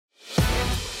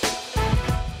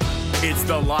It's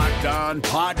the Locked On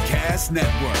Podcast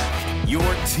Network, your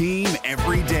team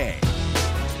every day.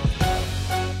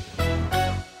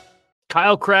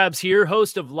 Kyle Krabs here,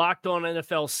 host of Locked On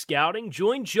NFL Scouting.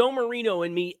 Join Joe Marino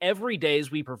and me every day as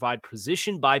we provide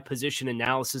position-by-position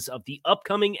analysis of the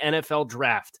upcoming NFL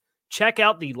Draft. Check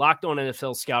out the Locked On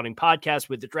NFL Scouting podcast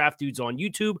with the Draft Dudes on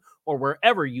YouTube or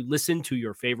wherever you listen to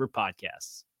your favorite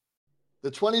podcasts. The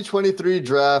 2023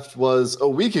 draft was a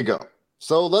week ago.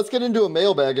 So let's get into a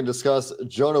mailbag and discuss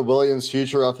Jonah Williams'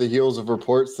 future off the heels of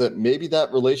reports that maybe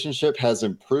that relationship has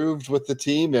improved with the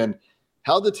team and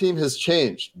how the team has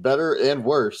changed, better and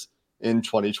worse, in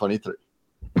 2023.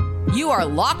 You are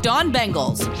Locked On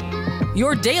Bengals,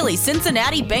 your daily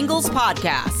Cincinnati Bengals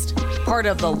podcast, part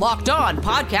of the Locked On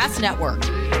Podcast Network,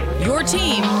 your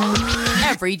team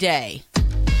every day.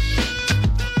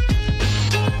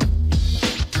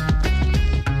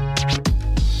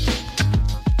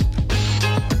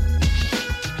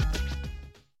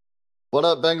 What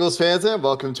up, Bengals fans, and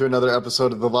welcome to another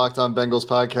episode of the Locked On Bengals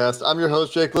podcast. I'm your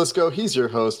host, Jake Lisco. He's your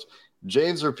host,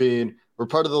 James Rapine. We're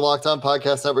part of the Locked On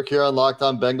Podcast Network here on Locked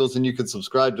On Bengals, and you can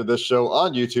subscribe to this show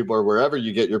on YouTube or wherever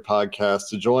you get your podcasts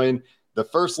to join the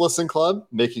First Listen Club,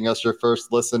 making us your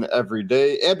first listen every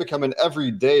day, and become an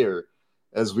everydayer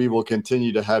as we will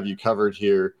continue to have you covered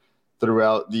here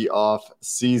throughout the off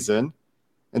season.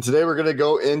 And today we're going to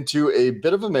go into a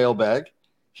bit of a mailbag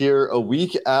here a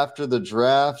week after the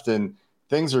draft, and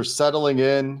things are settling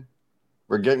in.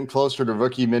 We're getting closer to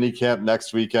rookie minicamp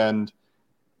next weekend.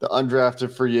 The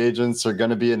undrafted free agents are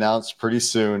going to be announced pretty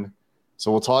soon. So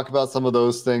we'll talk about some of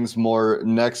those things more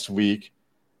next week.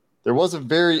 There was a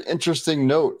very interesting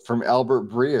note from Albert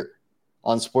Breer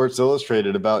on Sports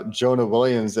Illustrated about Jonah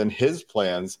Williams and his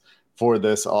plans for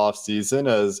this offseason,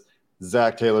 as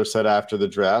Zach Taylor said after the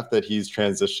draft that he's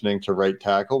transitioning to right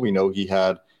tackle. We know he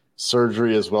had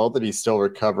surgery as well that he's still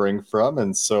recovering from.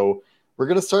 And so we're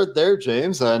going to start there,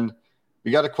 James. And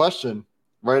we got a question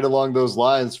right along those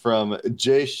lines from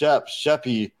Jay Shep,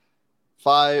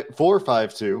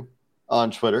 Sheppy452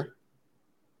 on Twitter.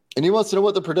 And he wants to know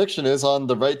what the prediction is on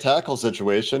the right tackle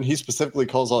situation. He specifically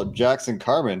calls out Jackson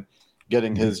Carman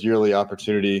getting his yearly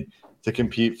opportunity to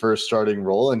compete for a starting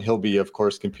role. And he'll be, of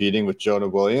course, competing with Jonah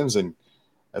Williams. And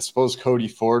I suppose Cody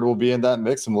Ford will be in that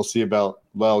mix. And we'll see about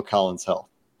La'el Collins' health.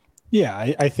 Yeah,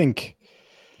 I think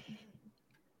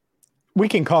we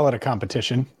can call it a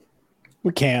competition.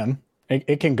 We can.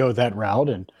 It can go that route.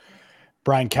 And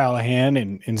Brian Callahan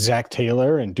and Zach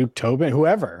Taylor and Duke Tobin,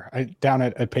 whoever down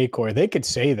at Paycor, they could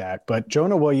say that. But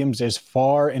Jonah Williams is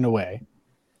far and away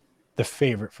the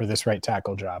favorite for this right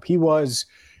tackle job. He was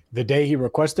the day he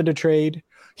requested a trade.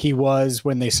 He was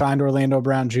when they signed Orlando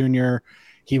Brown Jr.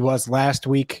 He was last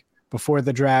week before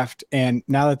the draft. And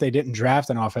now that they didn't draft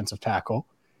an offensive tackle,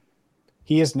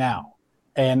 he is now.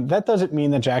 And that doesn't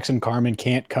mean that Jackson Carman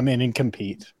can't come in and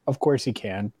compete. Of course he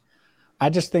can. I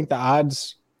just think the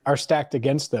odds are stacked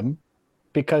against them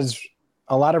because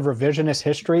a lot of revisionist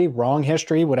history, wrong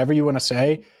history, whatever you want to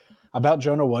say about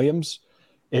Jonah Williams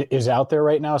is out there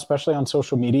right now, especially on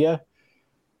social media.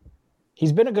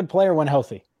 He's been a good player when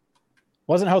healthy.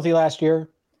 Wasn't healthy last year,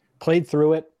 played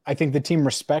through it. I think the team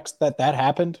respects that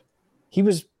happened. He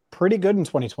was pretty good in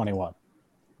 2021.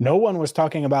 No one was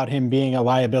talking about him being a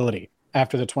liability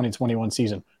after the 2021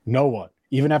 season. No one.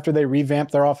 Even after they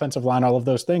revamped their offensive line, all of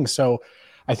those things. So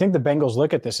I think the Bengals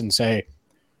look at this and say,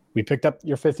 we picked up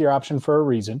your fifth-year option for a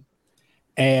reason.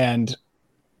 And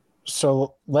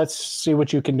so let's see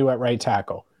what you can do at right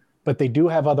tackle. But they do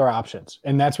have other options.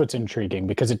 And that's what's intriguing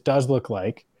because it does look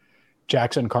like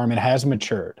Jackson Carman has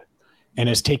matured and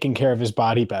is taking care of his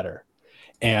body better.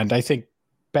 And I think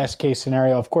best case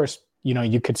scenario, of course,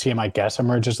 you could see him, I guess,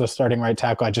 emerge as the starting right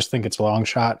tackle. I just think it's a long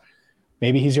shot.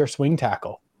 Maybe he's your swing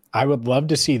tackle. I would love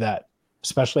to see that,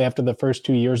 especially after the first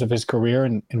 2 years of his career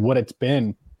and what it's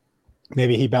been.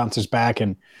 Maybe he bounces back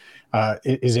and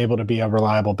is able to be a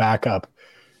reliable backup.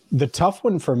 The tough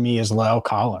one for me is La'el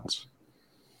Collins,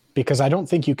 because I don't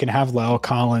think you can have La'el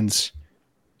Collins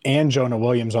and Jonah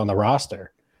Williams on the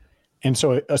roster. And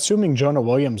so assuming Jonah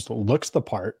Williams looks the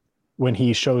part when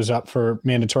he shows up for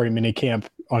mandatory minicamp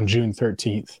on June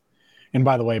 13th. And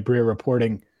by the way, Breer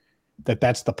reporting that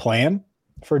that's the plan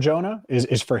for Jonah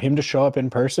is for him to show up in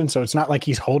person. So it's not like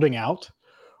he's holding out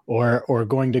or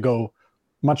going to go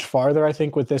much farther, I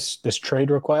think, with this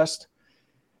trade request.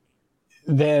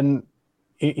 Then,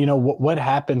 what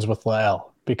happens with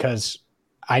La'el? Because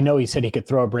I know he said he could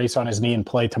throw a brace on his knee and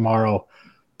play tomorrow.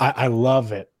 I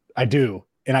love it. I do.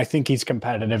 And I think he's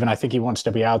competitive and I think he wants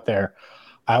to be out there.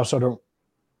 I also don't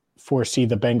foresee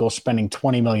the Bengals spending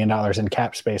 $20 million in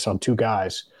cap space on two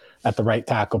guys at the right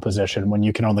tackle position when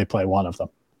you can only play one of them.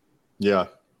 Yeah,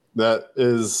 that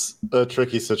is a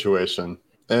tricky situation.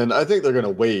 And I think they're going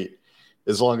to wait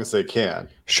as long as they can.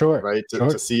 Sure. Right. Sure.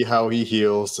 To see how he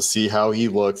heals, to see how he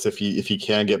looks, if he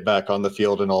can get back on the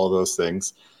field and all of those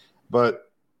things.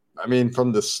 But I mean,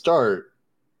 from the start,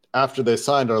 after they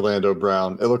signed Orlando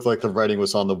Brown, it looked like the writing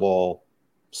was on the wall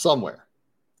somewhere.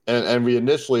 And we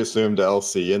initially assumed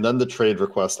LC, and then the trade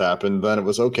request happened. Then it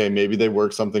was, okay, maybe they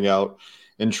work something out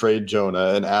and trade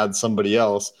Jonah and add somebody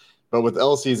else. But with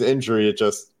LC's injury, it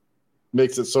just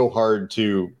makes it so hard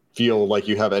to feel like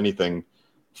you have anything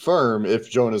firm if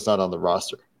Jonah's not on the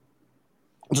roster.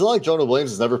 It's not like Jonah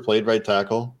Williams has never played right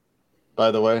tackle,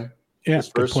 by the way. Yeah, his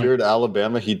first year at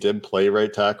Alabama, he did play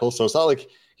right tackle. So it's not like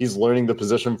he's learning the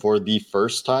position for the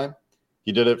first time.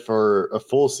 He did it for a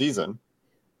full season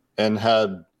and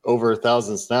had over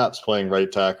 1,000 snaps playing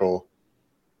right tackle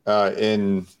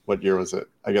in what year was it?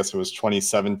 I guess it was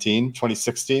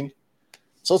 2016.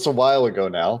 So it's a while ago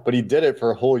now, but he did it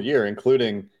for a whole year,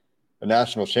 including a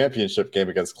national championship game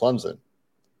against Clemson.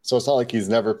 So it's not like he's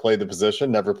never played the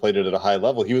position, never played it at a high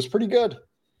level. He was pretty good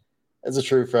as a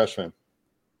true freshman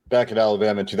back at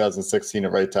Alabama in 2016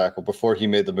 at right tackle before he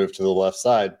made the move to the left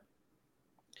side.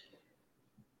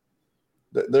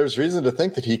 There's reason to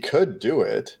think that he could do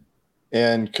it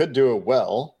and could do it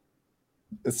well.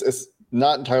 It's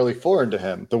not entirely foreign to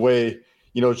him, the way,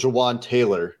 Jawan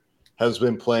Taylor has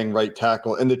been playing right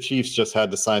tackle, and the Chiefs just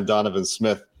had to sign Donovan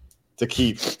Smith to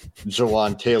keep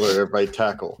Jawan Taylor at right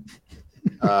tackle.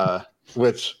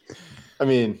 Which, I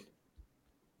mean,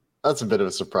 that's a bit of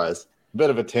a surprise, a bit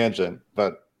of a tangent,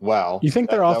 but wow. You think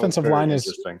their offensive line is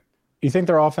interesting? You think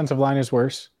their offensive line is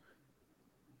worse?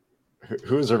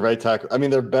 Who's a right tackle? I mean,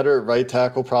 they're better at right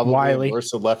tackle, probably. Wiley.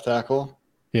 Worse at left tackle.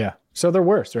 Yeah, so they're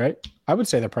worse, right? I would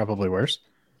say they're probably worse.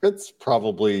 It's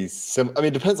probably I mean,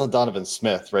 it depends on Donovan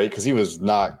Smith, right? Because he was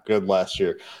not good last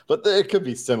year, but it could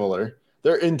be similar.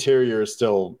 Their interior is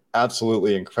still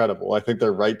absolutely incredible. I think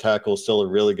their right tackle is still a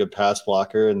really good pass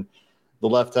blocker. And the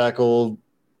left tackle,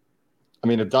 I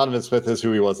mean, if Donovan Smith is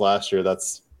who he was last year,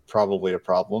 that's probably a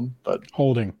problem. But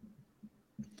holding.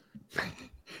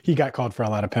 He got called for a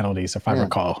lot of penalties, if I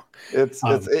recall.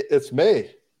 It's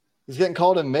May. He's getting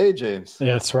called in May, James.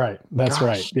 Yeah, that's right. That's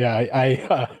right.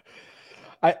 Yeah,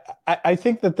 I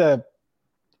think that the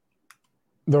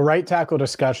right tackle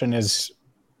discussion is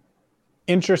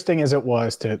interesting as it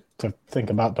was to think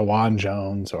about DeJuan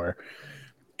Jones or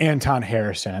Anton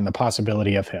Harrison and the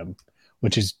possibility of him,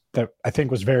 which is that I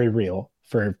think was very real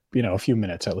for a few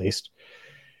minutes at least.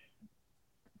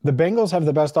 The Bengals have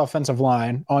the best offensive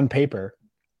line on paper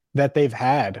that they've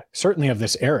had, certainly of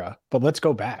this era, but let's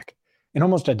go back in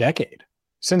almost a decade,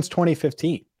 since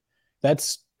 2015.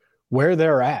 That's where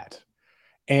they're at.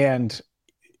 And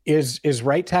is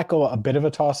right tackle a bit of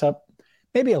a toss-up?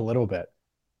 Maybe a little bit.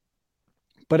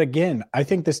 But again, I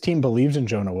think this team believes in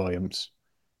Jonah Williams.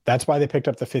 That's why they picked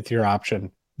up the fifth-year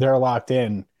option. They're locked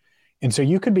in. And so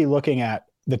you could be looking at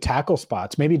the tackle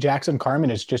spots. Maybe Jackson Carman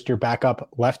is just your backup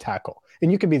left tackle. And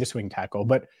you could be the swing tackle,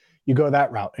 but you go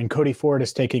that route. And Cody Ford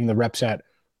is taking the reps at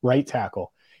right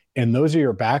tackle. And those are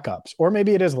your backups. Or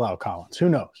maybe it is Lyle Collins. Who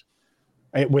knows?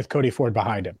 With Cody Ford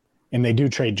behind him. And they do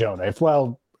trade Jonah. If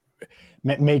Lyle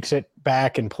makes it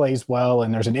back and plays well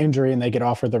and there's an injury and they get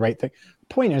offered the right thing.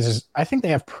 Point is I think they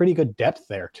have pretty good depth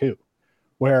there too,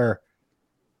 where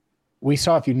we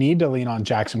saw if you need to lean on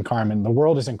Jackson Carman, the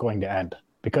world isn't going to end,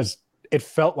 because it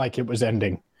felt like it was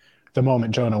ending the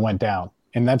moment Jonah went down.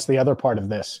 And that's the other part of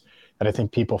this that I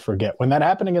think people forget. When that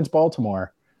happened against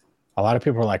Baltimore, a lot of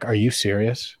people were like, are you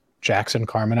serious? Jackson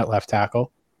Carman at left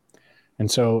tackle? And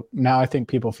so now I think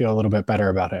people feel a little bit better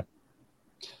about it.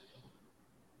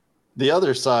 The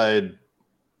other side,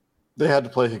 they had to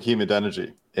play Hakeem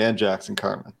Adeniji and Jackson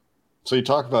Carman. So you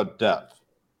talk about depth.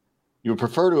 You would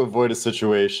prefer to avoid a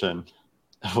situation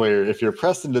where if you're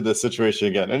pressed into this situation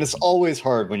again, and it's always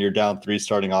hard when you're down 3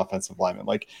 starting offensive linemen.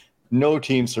 Like, no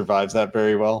team survives that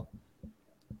very well.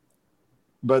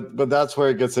 But that's where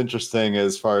it gets interesting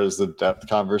as far as the depth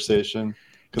conversation.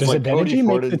 Does Adeniji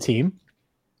make the team?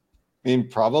 I mean,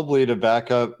 probably to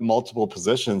back up multiple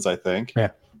positions, I think. Yeah.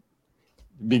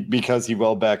 Because he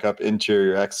will back up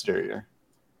interior, exterior.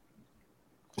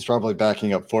 He's probably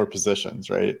backing up 4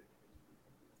 positions, right?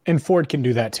 And Ford can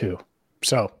do that too.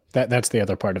 So that's the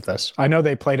other part of this. I know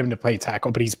they played him to play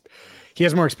tackle, but he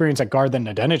has more experience at guard than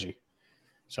Adeniji.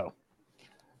 So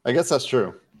I guess that's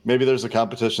true. Maybe there's a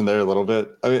competition there a little bit.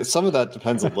 I mean, some of that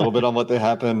depends a little bit on what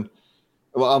happens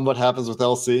with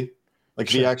LC. Like,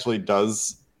 if he actually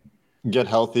does get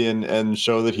healthy and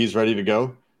show that he's ready to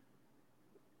go,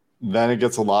 then it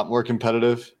gets a lot more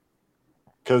competitive.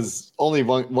 because only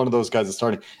one of those guys is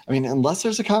starting. I mean, unless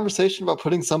there's a conversation about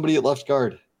putting somebody at left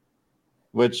guard,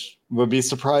 which would be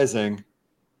surprising.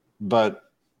 But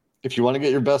if you want to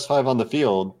get your best 5 on the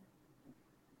field,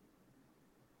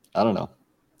 I don't know.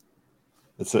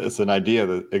 It's an idea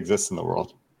that exists in the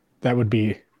world. That would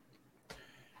be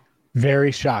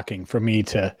very shocking for me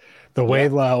the way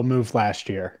Lyle moved last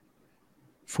year,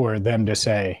 for them to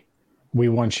say, we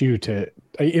want you to,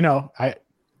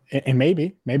 and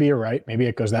maybe you're right. Maybe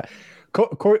it goes that.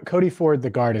 Cody Ford, the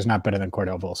guard, is not better than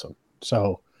Cordell Volson.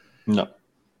 So no.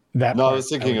 I was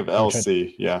thinking of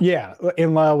LC. Yeah. Yeah.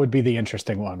 And Lyle would be the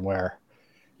interesting one where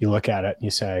you look at it and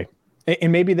you say,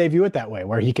 and maybe they view it that way,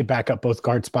 where he could back up both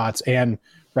guard spots and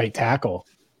right tackle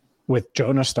with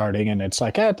Jonah starting. And it's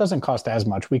like, it doesn't cost as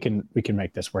much. We can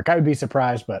make this work. I would be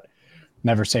surprised, but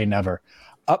never say never.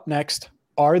 Up next,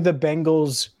 are the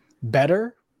Bengals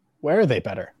better? Where are they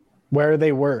better? Where are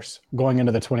they worse going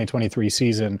into the 2023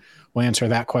 season? We'll answer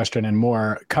that question and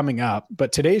more coming up.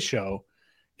 But today's show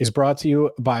is brought to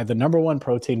you by the #1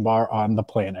 protein bar on the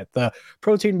planet. The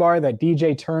protein bar that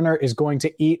DJ Turner is going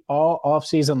to eat all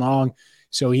offseason long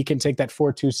so he can take that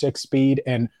 4.26 speed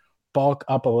and bulk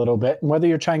up a little bit. And whether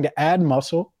you're trying to add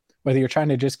muscle, whether you're trying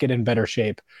to just get in better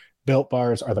shape, Built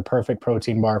Bars are the perfect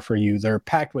protein bar for you. They're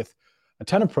packed with a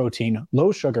ton of protein,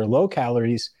 low sugar, low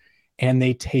calories, and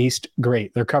they taste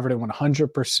great. They're covered in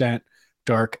 100%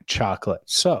 dark chocolate.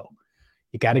 So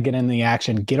you got to get in the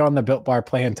action. Get on the Built Bar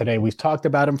plan today. We've talked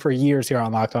about them for years here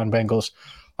on Locked On Bengals.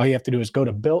 All you have to do is go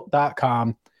to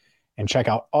Built.com and check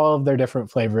out all of their different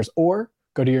flavors, or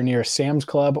go to your nearest Sam's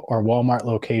Club or Walmart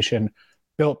location.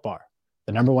 Built Bar,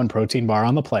 the #1 protein bar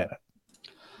on the planet.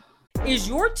 Is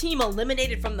your team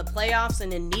eliminated from the playoffs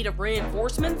and in need of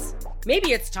reinforcements?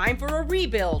 Maybe it's time for a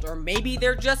rebuild, or maybe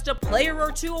they're just a player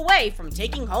or two away from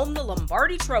taking home the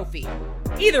Lombardi Trophy.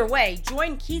 Either way,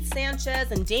 join Keith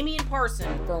Sanchez and Damian Parson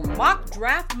for Mock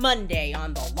Draft Monday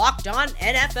on the Locked On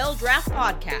NFL Draft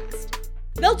Podcast.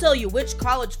 They'll tell you which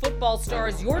college football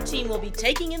stars your team will be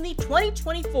taking in the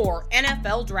 2024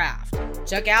 NFL Draft.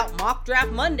 Check out Mock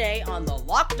Draft Monday on the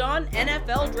Locked On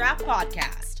NFL Draft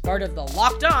Podcast, part of the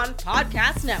Locked On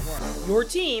Podcast Network. Your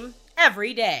team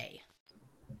every day.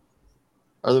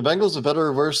 Are the Bengals a better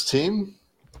or worse team?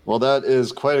 Well, that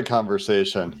is quite a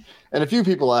conversation. And a few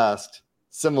people asked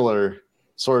similar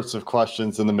sorts of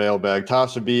questions in the mailbag.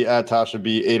 Tasha B at Tasha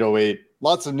B 808.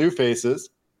 Lots of new faces.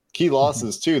 Key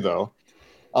losses too, though.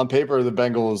 On paper, are the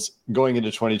Bengals going into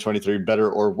 2023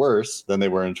 better or worse than they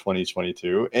were in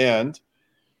 2022? And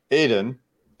Aiden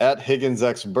at Higgins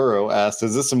X Burrow asked,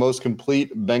 is this the most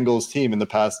complete Bengals team in the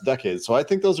past decade? So I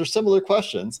think those are similar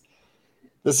questions.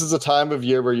 This is a time of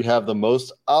year where you have the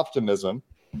most optimism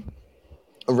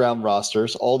around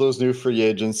rosters. All those new free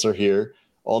agents are here.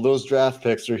 All those draft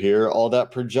picks are here. All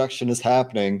that projection is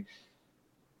happening.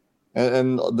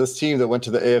 And this team that went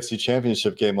to the AFC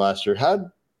Championship game last year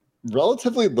had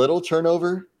relatively little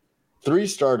turnover. 3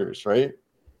 starters, right?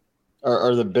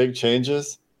 Are the big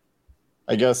changes.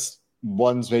 I guess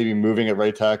one's maybe moving at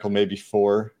right tackle, maybe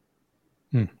 4.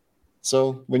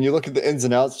 So when you look at the ins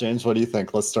and outs, James, what do you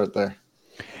think? Let's start there.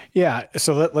 Yeah,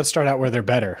 so let's start out where they're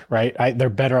better, right? They're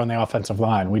better on the offensive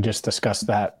line. We just discussed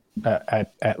that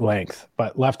at length.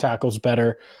 But left tackle's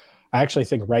better. I actually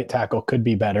think right tackle could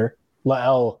be better.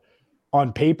 Lael,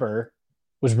 on paper,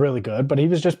 was really good, but he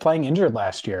was just playing injured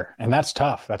last year, and that's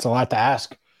tough. That's a lot to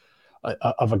ask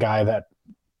of a guy that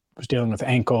was dealing with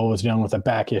ankle, was dealing with a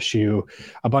back issue,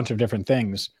 a bunch of different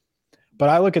things. But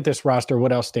I look at this roster,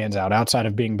 what else stands out outside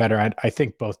of being better? I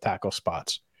think both tackle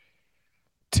spots.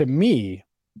 To me,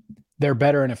 they're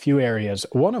better in a few areas,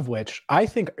 one of which I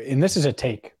think, and this is a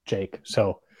take, Jake,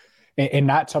 so, and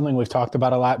not something we've talked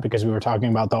about a lot because we were talking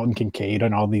about Dalton Kincaid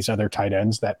and all these other tight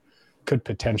ends that could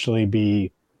potentially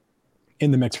be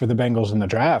in the mix for the Bengals in the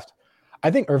draft.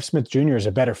 I think Irv Smith Jr. is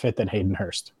a better fit than Hayden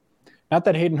Hurst. Not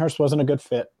that Hayden Hurst wasn't a good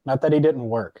fit, not that he didn't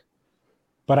work,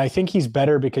 but I think he's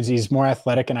better because he's more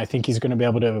athletic, and I think he's going to be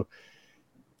able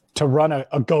to run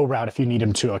a go route if you need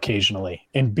him to occasionally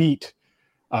and beat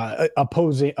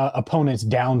opponents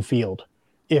downfield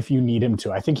if you need him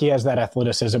to. I think he has that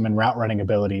athleticism and route running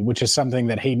ability, which is something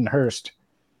that Hayden Hurst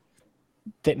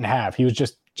didn't have. He was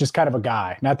just kind of a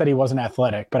guy. Not that he wasn't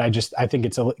athletic, but I think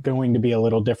it's going to be a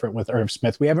little different with Irv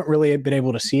Smith. We haven't really been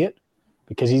able to see it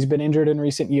because he's been injured in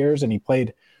recent years and he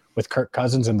played with Kirk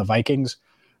Cousins and the Vikings.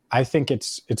 I think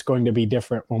it's going to be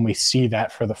different when we see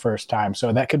that for the first time.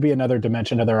 So that could be another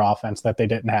dimension of their offense that they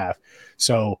didn't have.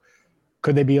 So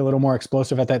could they be a little more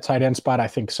explosive at that tight end spot? I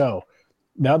think so.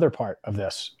 The other part of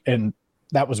this, and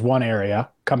that was one area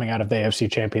coming out of the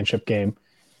AFC Championship game,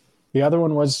 The other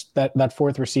one was that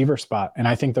fourth receiver spot, and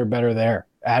I think they're better there.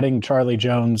 Adding Charlie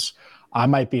Jones, I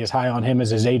might be as high on him as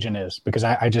his agent is, because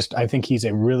I think he's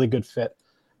a really good fit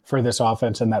for this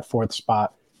offense in that fourth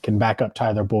spot. Can back up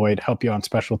Tyler Boyd, help you on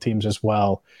special teams as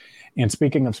well. And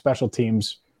speaking of special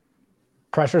teams,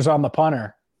 pressure's on the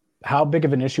punter. How big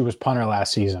of an issue was punter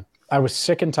last season? I was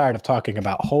sick and tired of talking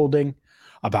about holding,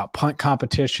 about punt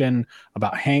competition,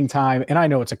 about hang time. And I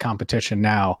know it's a competition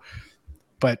now,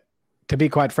 but to be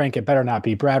quite frank, it better not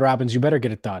be. Brad Robbins, you better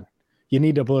get it done. You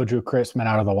need to blow Drew Christman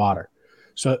out of the water.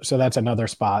 So that's another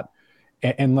spot.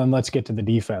 And then let's get to the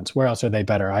defense. Where else are they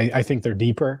better? I think they're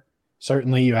deeper.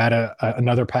 Certainly you add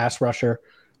another pass rusher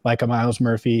like a Miles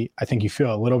Murphy. I think you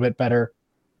feel a little bit better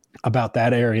about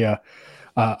that area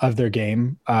of their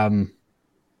game.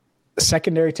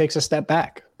 Secondary takes a step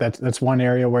back. That's one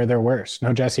area where they're worse.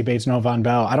 No Jesse Bates, no Von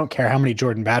Bell. I don't care how many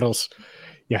Jordan Battles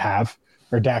you have,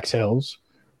 or Dax Hills,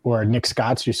 or Nick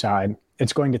Scotts you sign.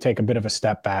 It's going to take a bit of a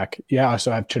step back. Yeah, I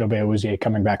also have Chidobe Awuzie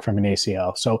coming back from an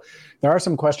ACL. So there are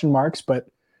some question marks, but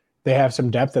they have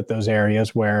some depth at those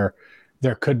areas where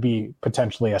there could be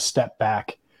potentially a step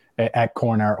back at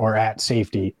corner or at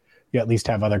safety. You at least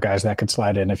have other guys that could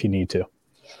slide in if you need to.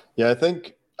 Yeah, I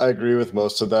think I agree with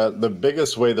most of that. The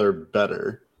biggest way they're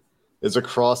better is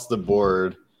across the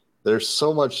board. They're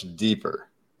so much deeper,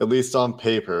 at least on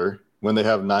paper, when they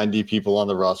have 90 people on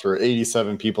the roster, or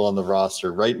 87 people on the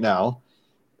roster right now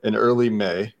in early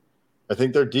May. I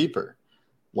think they're deeper.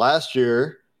 Last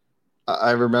year,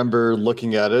 I remember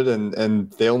looking at it,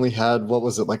 and they only had,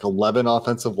 11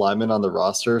 offensive linemen on the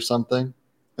roster or something.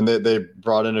 And they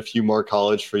brought in a few more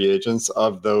college free agents.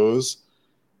 Of those,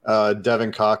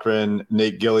 Devin Cochran,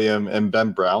 Nate Gilliam, and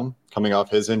Ben Brown, coming off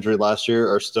his injury last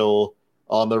year, are still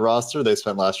on the roster. They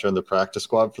spent last year on the practice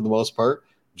squad for the most part.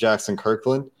 Jackson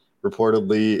Kirkland,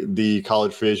 reportedly the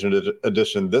college free agent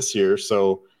addition this year.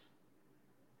 So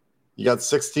you got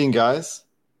 16 guys,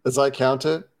 as I count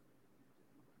it,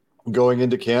 going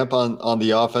into camp on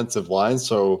the offensive line.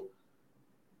 So,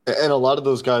 and a lot of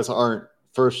those guys aren't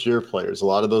first-year players. A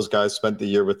lot of those guys spent the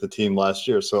year with the team last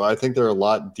year. So I think they're a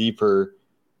lot deeper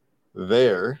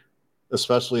there,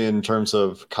 especially in terms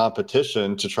of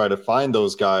competition, to try to find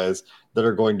those guys that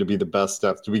are going to be the best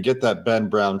depth. Do we get that Ben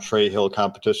Brown, Trey Hill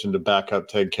competition to back up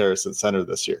Ted Karras at center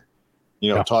this year?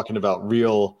 Talking about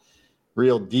real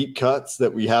deep cuts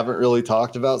that we haven't really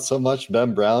talked about so much.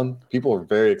 Ben Brown, people were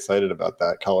very excited about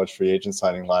that college free agent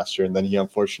signing last year, and then he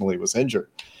unfortunately was injured.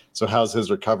 So how's his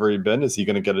recovery been? Is he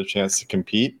going to get a chance to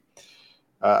compete?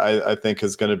 I think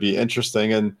is going to be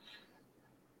interesting. And,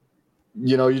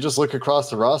 you just look across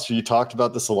the roster. You talked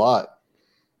about this a lot,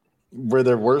 where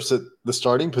they're worse at the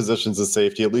starting positions of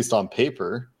safety, at least on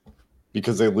paper,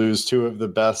 because they lose two of the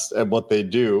best at what they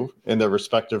do in their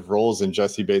respective roles in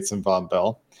Jesse Bates and Von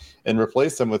Bell, and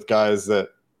replace them with guys that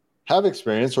have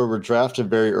experience or were drafted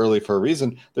very early for a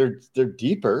reason. They're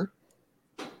deeper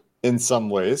in some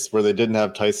ways, where they didn't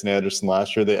have Tyson Anderson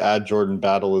last year. They add Jordan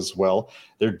Battle as well.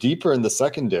 They're deeper in the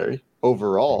secondary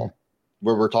overall,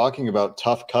 where we're talking about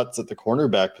tough cuts at the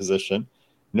cornerback position,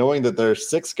 knowing that there are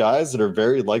 6 guys that are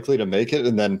very likely to make it.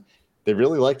 And then they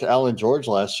really liked Alan George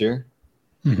last year.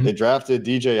 Mm-hmm. They drafted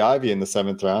DJ Ivey in the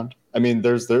 7th round. I mean,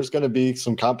 there's going to be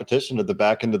some competition at the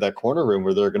back end of that corner room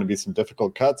where there are going to be some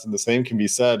difficult cuts. And the same can be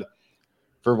said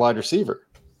for wide receiver,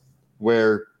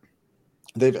 where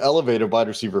they've elevated wide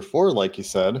receiver 4, like you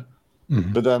said,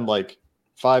 but then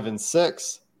 5 and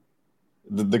 6,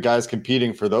 the guys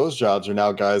competing for those jobs are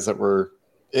now guys that were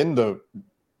in the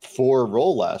 4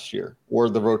 role last year, or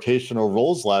the rotational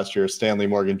roles last year, Stanley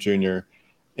Morgan Jr.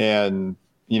 and,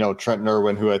 Trent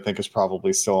Irwin, who I think is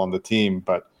probably still on the team,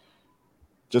 but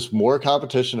just more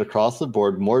competition across the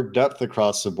board, more depth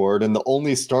across the board. And the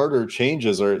only starter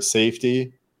changes are at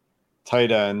safety,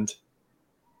 tight end.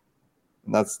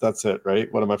 And that's it,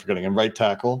 right? What am I forgetting? And right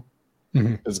tackle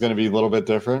is going to be a little bit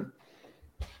different.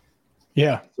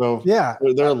 Yeah. So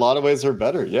there are a lot of ways they're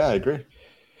better. Yeah, I agree.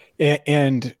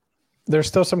 And there's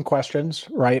still some questions,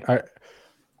 right?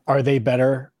 Are they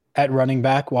better at running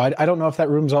back? Well, I don't know if that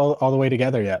room's all the way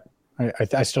together yet.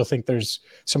 I still think there's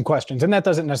some questions. And that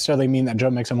doesn't necessarily mean that Joe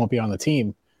Mixon won't be on the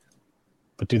team.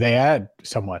 But do they add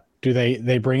someone? Do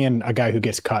they bring in a guy who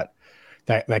gets cut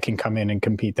that can come in and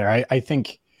compete there? I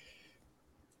think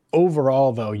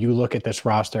overall, though, you look at this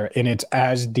roster and it's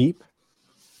as deep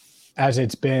as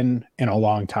it's been in a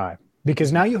long time.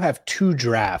 Because now you have 2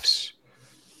 drafts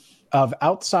of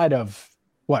outside of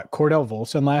Cordell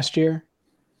Volson last year,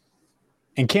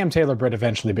 and Cam Taylor-Britt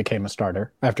eventually became a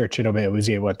starter after Chidobe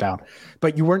Awuzie went down.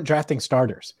 But you weren't drafting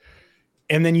starters.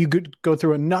 And then you could go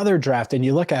through another draft and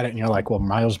you look at it and you're like, well,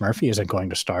 Miles Murphy isn't going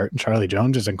to start and Charlie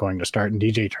Jones isn't going to start and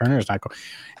DJ Turner is not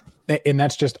going. And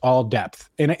that's just all depth.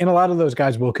 And a lot of those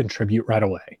guys will contribute right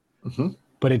away. Mm-hmm.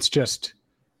 But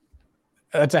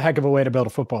that's a heck of a way to build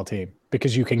a football team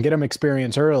because you can get them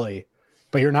experience early,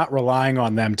 but you're not relying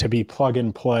on them to be plug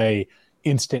and play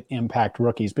instant impact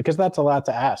rookies because that's a lot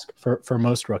to ask for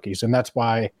most rookies. And that's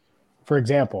why, for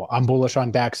example, I'm bullish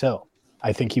on Dax Hill.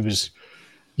 I think he was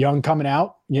young coming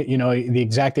out, you know, the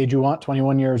exact age you want,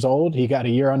 21 years old. He got a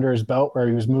year under his belt where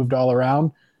he was moved all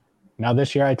around. Now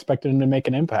this year I expected him to make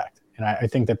an impact. And I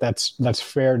think that's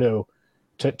fair to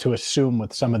assume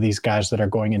with some of these guys that are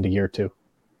going into year 2.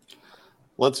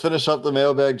 Let's finish up the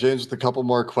mailbag, James, with a couple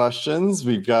more questions.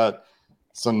 We've got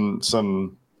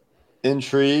some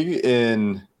intrigue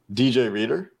in DJ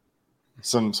Reader,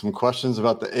 some questions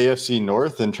about the AFC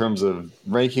North in terms of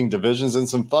ranking divisions, and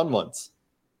some fun ones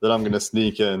that I'm going to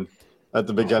sneak in at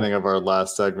the beginning of our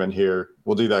last segment here.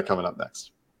 We'll do that coming up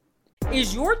next.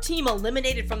 Is your team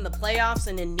eliminated from the playoffs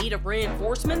and in need of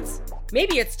reinforcements?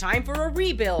 Maybe it's time for a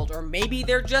rebuild, or maybe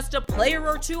they're just a player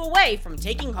or two away from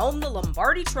taking home the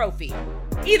Lombardi Trophy.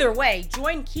 Either way,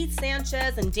 join Keith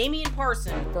Sanchez and Damian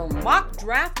Parson for Mock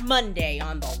Draft Monday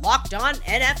on the Locked On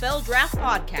NFL Draft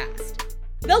Podcast.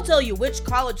 They'll tell you which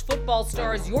college football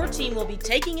stars your team will be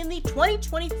taking in the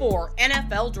 2024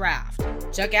 NFL Draft.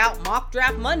 Check out Mock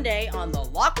Draft Monday on the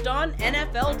Locked On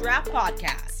NFL Draft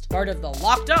Podcast, part of the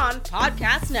Locked On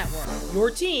Podcast Network. Your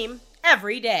team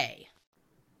every day.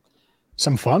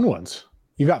 Some fun ones.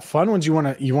 You got fun ones you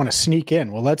want to sneak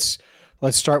in. Well, let's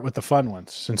start with the fun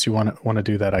ones since you want to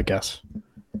do that, I guess.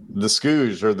 The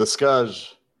Scooge or the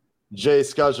Scudge, Jay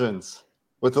Scudgeons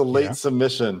with a late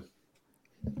submission.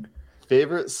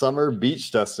 Favorite summer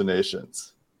beach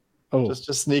destinations. Oh,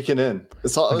 just sneaking in.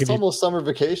 It's almost summer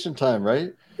vacation time,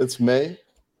 right? It's May.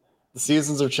 The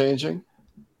seasons are changing.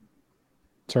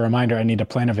 It's a reminder I need to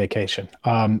plan a vacation.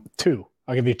 2.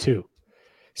 I'll give you 2.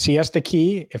 Siesta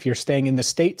Key, if you're staying in the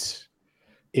States,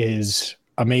 is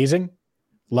amazing.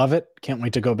 Love it. Can't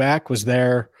wait to go back. Was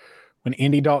there when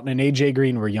Andy Dalton and AJ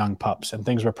Green were young pups and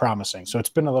things were promising. So it's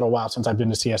been a little while since I've been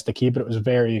to Siesta Key, but it was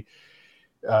very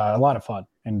a lot of fun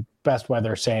and best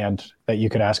weather sand that you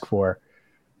could ask for.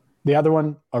 The other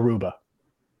one, Aruba.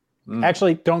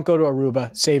 Actually, don't go to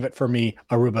Aruba. Save it for me.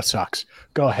 Aruba sucks.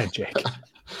 Go ahead, Jake.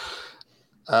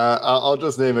 I'll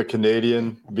just name a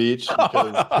Canadian beach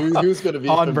because who's going to be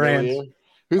on familiar? Brand.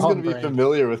 Who's going to be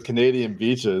familiar with Canadian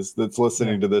beaches that's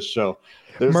listening to this show?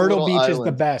 There's Myrtle Beach is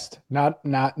the best. Not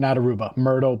Aruba.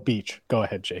 Myrtle Beach. Go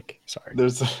ahead, Jake. Sorry.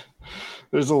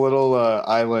 There's a little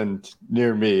island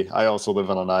near me. I also live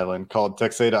on an island called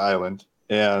Texada Island,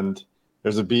 and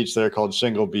there's a beach there called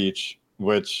Shingle Beach,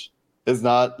 which is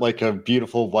not like a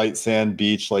beautiful white sand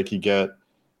beach like you get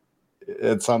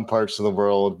in some parts of the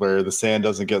world where the sand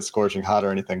doesn't get scorching hot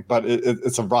or anything, but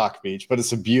it's a rock beach, but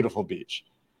it's a beautiful beach.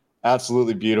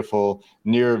 Absolutely beautiful,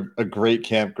 near a great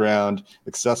campground,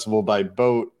 accessible by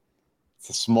boat. It's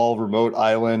a small remote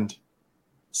island.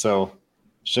 So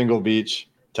Shingle Beach,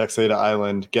 Texada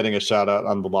Island, getting a shout out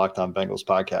on the Locked On Bengals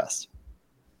podcast.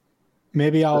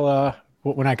 Maybe I'll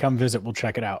when I come visit, we'll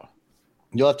check it out.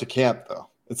 You'll have to camp though.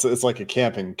 It's like a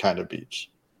camping kind of beach.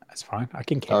 That's fine. I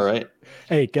can camp. All right.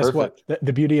 Hey, guess what?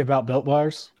 The beauty about Built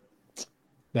Bars,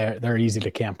 they're easy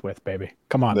to camp with, baby.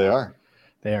 Come on. They are.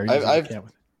 They are easy to camp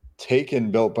with.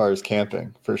 Taken Built Bars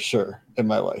camping for sure in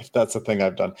my life. That's the thing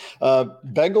I've done.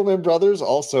 Bengelman Brothers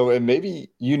also, and maybe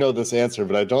you know this answer,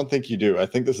 but I don't think you do. I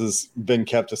think this has been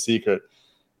kept a secret.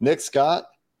 Nick Scott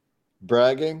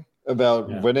bragging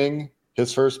about winning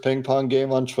his first ping pong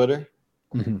game on Twitter.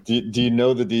 Mm-hmm. Do you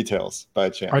know the details by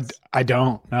chance? I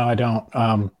don't. No, I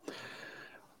don't.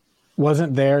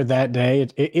 Wasn't there that day.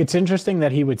 It's interesting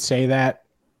that he would say that.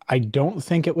 I don't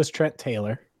think it was Trent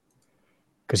Taylor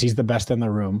because he's the best in the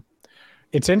room.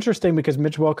 It's interesting because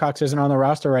Mitch Wilcox isn't on the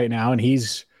roster right now, and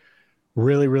he's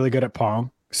really, really good at Pong.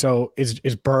 So is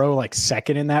Burrow like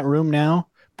second in that room now?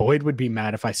 Boyd would be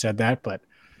mad if I said that, but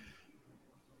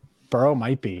Burrow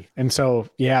might be. And so,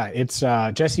 yeah, it's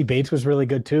Jesse Bates was really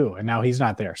good too, and now he's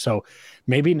not there. So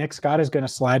maybe Nick Scott is going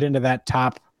to slide into that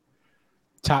top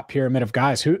pyramid of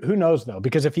guys. Who knows though?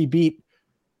 Because if he beat,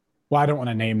 well, I don't want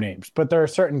to name names, but there are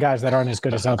certain guys that aren't as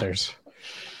good as others.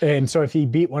 And so if he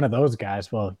beat one of those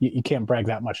guys, well, you can't brag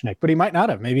that much, Nick. But he might not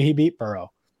have. Maybe he beat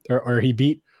Burrow or he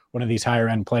beat one of these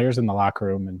higher-end players in the locker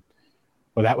room. And,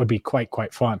 well, that would be quite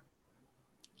fun.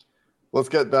 Let's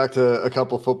get back to a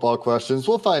couple football questions.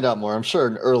 We'll find out more. I'm sure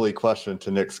an early question to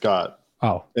Nick Scott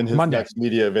in his Monday. Next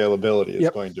media availability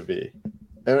is going to be.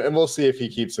 And we'll see if he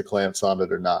keeps the clamps on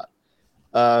it or not.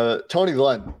 Tony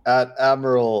Glenn at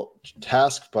Admiral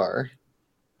Taskbar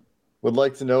would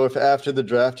like to know if after the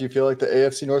draft you feel like the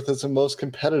AFC North is the most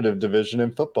competitive division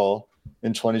in football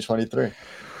in 2023.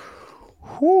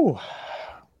 Whew.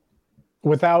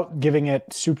 Without giving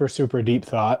it super, super deep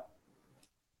thought,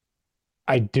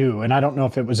 I do. And I don't know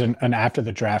if it was an after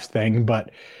the draft thing,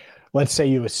 but let's say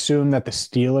you assume that the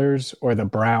Steelers or the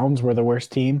Browns were the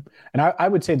worst team. And I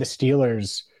would say the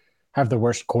Steelers have the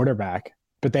worst quarterback,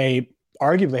 but they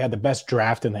arguably had the best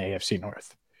draft in the AFC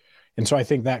North. And so I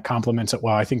think that complements it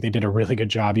well. I think they did a really good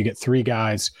job. You get 3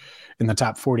 guys in the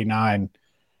top 49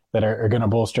 that are going to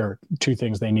bolster 2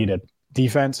 things they needed: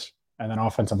 defense and then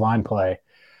offensive line play.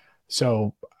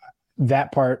 So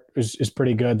that part is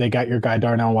pretty good. They got your guy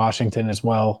Darnell Washington as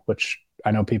well, which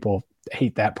I know people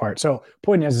hate that part. So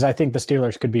point is I think the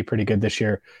Steelers could be pretty good this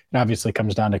year. It obviously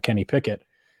comes down to Kenny Pickett.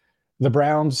 The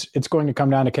Browns, it's going to come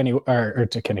down to Kenny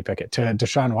Pickett, to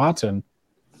Deshaun Watson.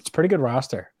 It's a pretty good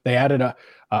roster. They added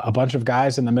a bunch of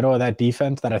guys in the middle of that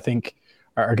defense that I think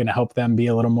are going to help them be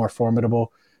a little more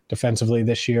formidable defensively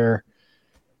this year.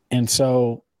 And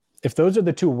so if those are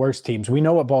the 2 worst teams, we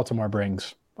know what Baltimore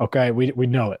brings. Okay, we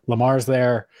know it. Lamar's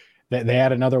there. They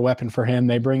add another weapon for him.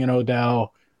 They bring in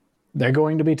Odell. They're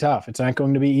going to be tough. It's not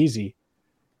going to be easy.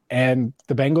 And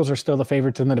the Bengals are still the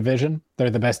favorites in the division.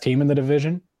 They're the best team in the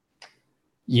division.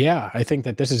 Yeah, I think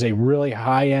that this is a really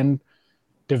high-end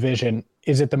division.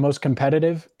 Is it the most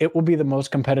competitive? It will be the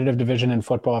most competitive division in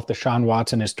football if Deshaun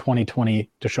Watson is 2020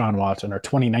 Deshaun Watson or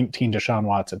 2019 Deshaun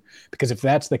Watson. Because if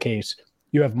that's the case,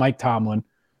 you have Mike Tomlin,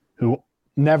 who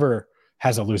never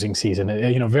has a losing season,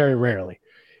 very rarely.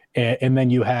 And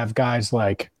then you have guys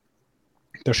like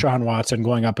Deshaun Watson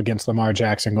going up against Lamar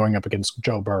Jackson, going up against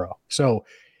Joe Burrow. So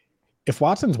if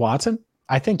Watson's Watson,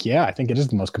 I think it is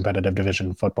the most competitive division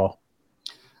in football.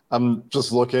 I'm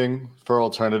just looking for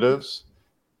alternatives.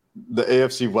 The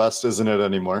AFC West isn't it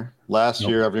anymore. Last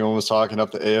year, everyone was talking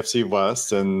up the AFC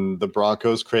West, and the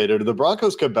Broncos created. The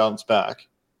Broncos could bounce back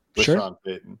with Sean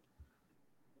Payton.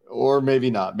 Or maybe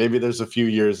not. Maybe there's a few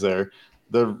years there.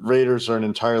 The Raiders are an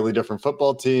entirely different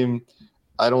football team.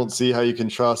 I don't see how you can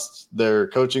trust their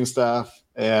coaching staff.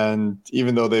 And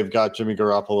even though they've got Jimmy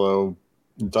Garoppolo,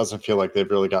 it doesn't feel like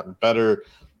they've really gotten better.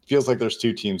 It feels like there's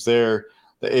 2 teams there.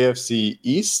 The AFC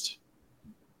East,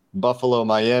 Buffalo,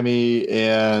 Miami,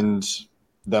 and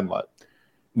then what?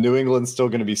 New England's still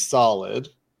going to be solid.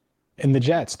 And the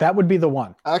Jets, that would be the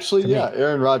one. Actually, yeah,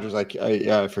 Aaron Rodgers.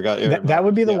 I forgot. That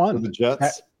would be the one. For the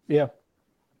Jets. Yeah.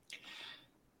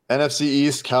 NFC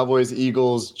East, Cowboys,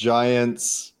 Eagles,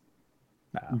 Giants.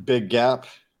 No. Big gap.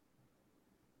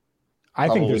 I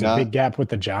think there's a big gap with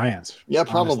the Giants. Yeah,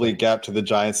 probably honestly. Gap to the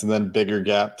Giants and then bigger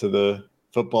gap to the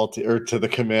football team or to the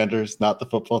Commanders, not the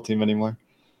football team anymore.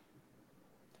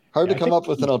 Hard to come up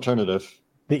with an alternative.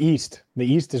 The East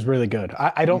is really good.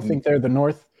 I don't think they're the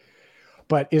North,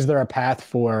 but is there a path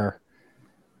for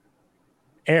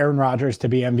Aaron Rodgers to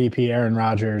be MVP Aaron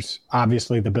Rodgers?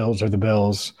 Obviously, the Bills are the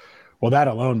Bills. Well, that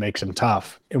alone makes him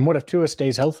tough. And what if Tua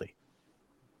stays healthy?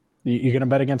 You're going to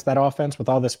bet against that offense with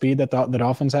all the speed that the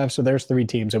Dolphins have? So there's 3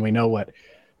 teams, and we know what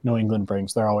New England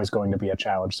brings. They're always going to be a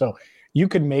challenge. So you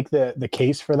could make the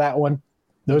case for that one.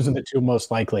 Those are the 2 most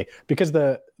likely because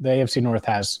the AFC North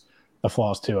has the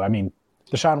flaws too. I mean,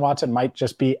 Deshaun Watson might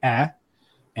just be and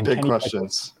big Kenny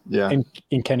questions. Pickett,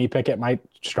 and Kenny Pickett might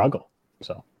struggle.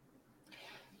 So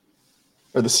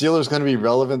are the Steelers going to be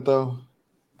relevant though?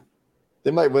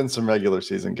 They might win some regular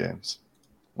season games.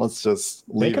 Let's just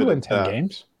leave it at that. They could win 10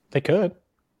 games. They could.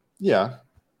 Yeah.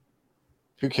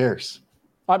 Who cares?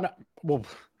 I'm not. Well,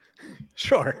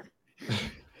 sure.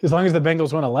 As long as the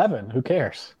Bengals win 11, who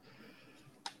cares?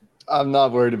 I'm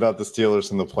not worried about the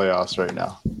Steelers in the playoffs right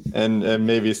now. And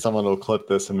maybe someone will clip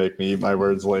this and make me eat my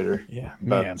words later. Yeah,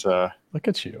 man. But, look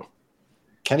at you.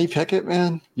 Kenny Pickett,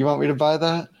 man. You want me to buy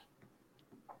that?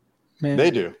 Man.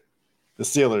 They do. The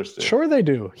Steelers do. Sure they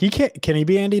do. He can't. Can he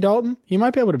be Andy Dalton? He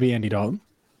might be able to be Andy Dalton.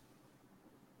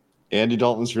 Andy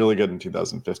Dalton was really good in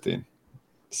 2015.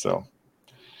 So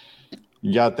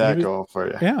you got that going for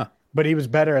you. Yeah. But he was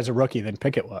better as a rookie than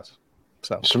Pickett was.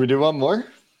 So should we do one more? We'll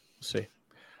see.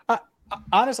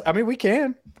 Honestly, I mean, we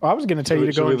can. I was going to tell you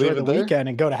to go enjoy the weekend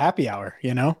and go to happy hour,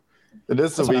 It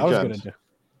is the weekend. I was going to do.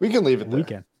 We can leave it there.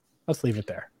 Weekend. Let's leave it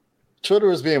there. Twitter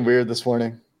was being weird this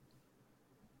morning.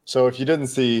 So if you didn't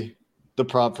see the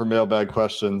prompt for mailbag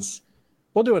questions,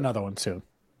 we'll do another one soon.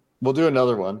 We'll do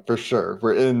another one for sure.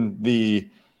 We're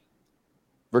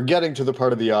getting to the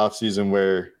part of the off season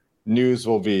where news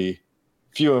will be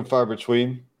few and far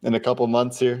between in a couple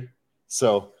months here.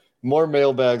 So more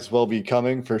mailbags will be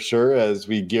coming for sure as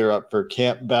we gear up for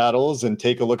camp battles and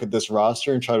take a look at this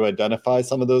roster and try to identify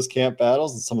some of those camp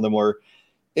battles and some of the more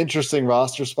interesting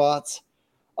roster spots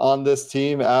on this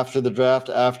team after the draft,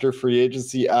 after free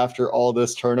agency, after all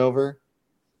this turnover.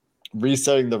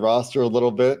 Resetting the roster a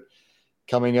little bit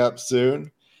coming up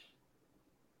soon.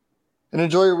 And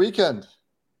enjoy your weekend.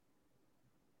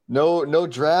 No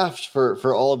draft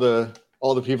for all the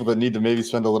people that need to maybe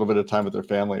spend a little bit of time with their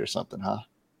family or something, huh?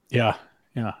 Yeah.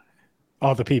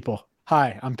 All the people.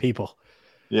 Hi, I'm people.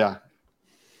 Yeah.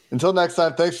 Until next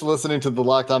time, thanks for listening to the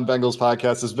Locked On Bengals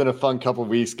podcast. It's been a fun couple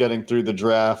weeks getting through the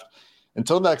draft.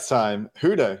 Until next time,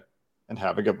 hooday, and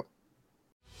have a good one.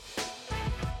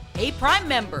 Hey, Prime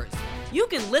members, you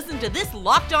can listen to this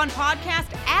Locked On podcast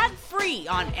ad-free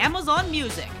on Amazon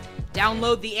Music.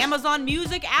 Download the Amazon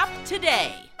Music app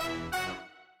today.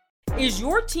 Is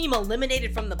your team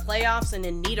eliminated from the playoffs and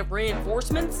in need of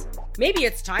reinforcements? Maybe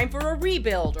it's time for a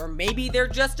rebuild, or maybe they're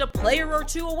just a player or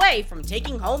two away from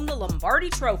taking home the Lombardi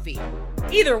Trophy.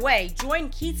 Either way, join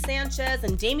Keith Sanchez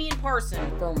and Damian Parson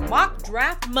for Mock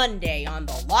Draft Monday on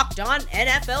the Locked On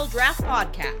NFL Draft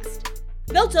Podcast.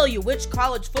 They'll tell you which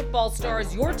college football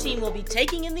stars your team will be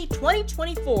taking in the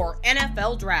 2024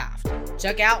 NFL Draft.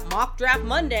 Check out Mock Draft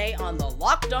Monday on the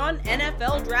Locked On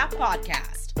NFL Draft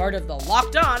Podcast, part of the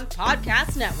Locked On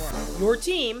Podcast Network. Your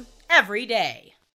team every day.